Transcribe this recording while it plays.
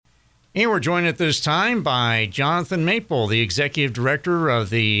And we're joined at this time by Jonathan Maple, the Executive Director of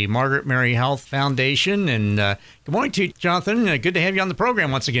the Margaret Mary Health Foundation. And good morning to you, Jonathan. Good to have you on the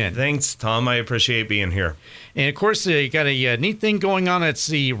program once again. Thanks, Tom. I appreciate being here. And, of course, you got a neat thing going on. It's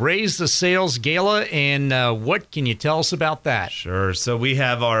the Raise the Sales Gala. And what can you tell us about that? Sure. So we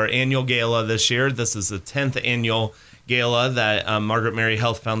have our annual gala this year. This is the 10th annual gala that Margaret Mary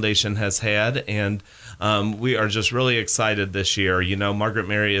Health Foundation has had. And we are just really excited this year. You know, Margaret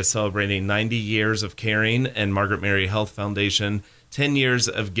Mary is celebrating 90 years of caring, and Margaret Mary Health Foundation 10 years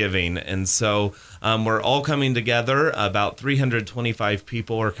of giving. And so we're all coming together. About 325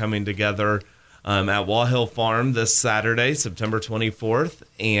 people are coming together at Wall Hill Farm this Saturday, September 24th.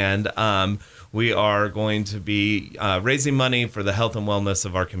 And we are going to be raising money for the health and wellness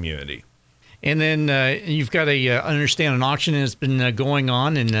of our community. And then you've got understand an auction that's been going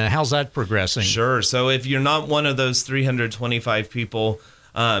on, and how's that progressing? Sure. So if you're not one of those 325 people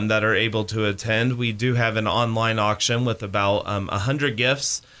that are able to attend, we do have an online auction with about 100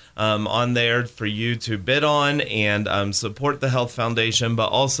 gifts on there for you to bid on and support the Health Foundation, but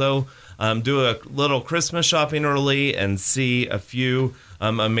also do a little Christmas shopping early and see a few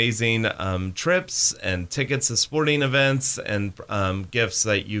amazing trips and tickets to sporting events and gifts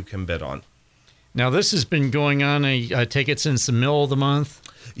that you can bid on. Now, this has been going on, I take it, since the middle of the month?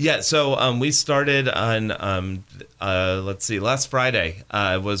 Yeah, so we started on, last Friday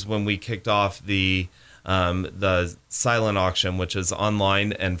was when we kicked off the silent auction, which is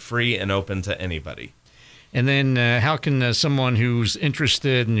online and free and open to anybody. And then how can someone who's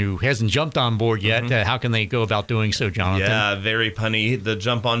interested and who hasn't jumped on board yet, how can they go about doing so, Jonathan? Yeah, very punny. The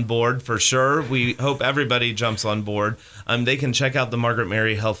jump on board for sure. We hope everybody jumps on board. They can check out the Margaret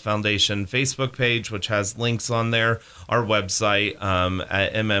Mary Health Foundation Facebook page, which has links on there, our website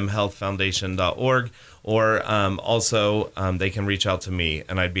at mmhealthfoundation.org, or also they can reach out to me,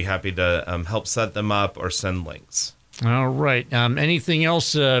 and I'd be happy to help set them up or send links. All right. Anything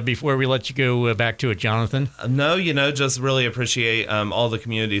else before we let you go back to it, Jonathan? No, just really appreciate all the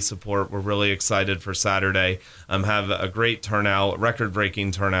community support. We're really excited for Saturday. Have a great turnout,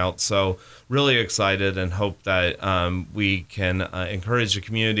 record-breaking turnout. So really excited and hope that we can encourage the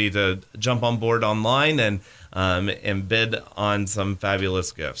community to jump on board online and bid on some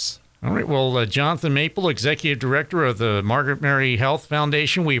fabulous gifts. All right. Well, Jonathan Maple, Executive Director of the Margaret Mary Health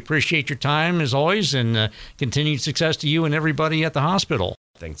Foundation, we appreciate your time as always, and continued success to you and everybody at the hospital.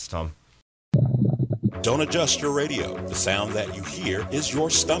 Thanks, Tom. Don't adjust your radio. The sound that you hear is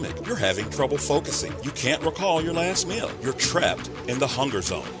your stomach. You're having trouble focusing. You can't recall your last meal. You're trapped in the hunger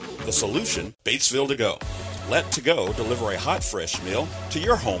zone. The solution, Batesville To Go. Let To Go deliver a hot, fresh meal to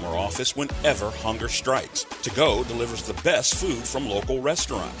your home or office whenever hunger strikes. To Go delivers the best food from local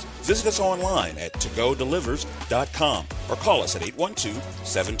restaurants. Visit us online at togodelivers.com or call us at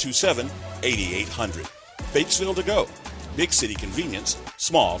 812-727-8800. Batesville To Go. Big city convenience,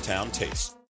 small town taste.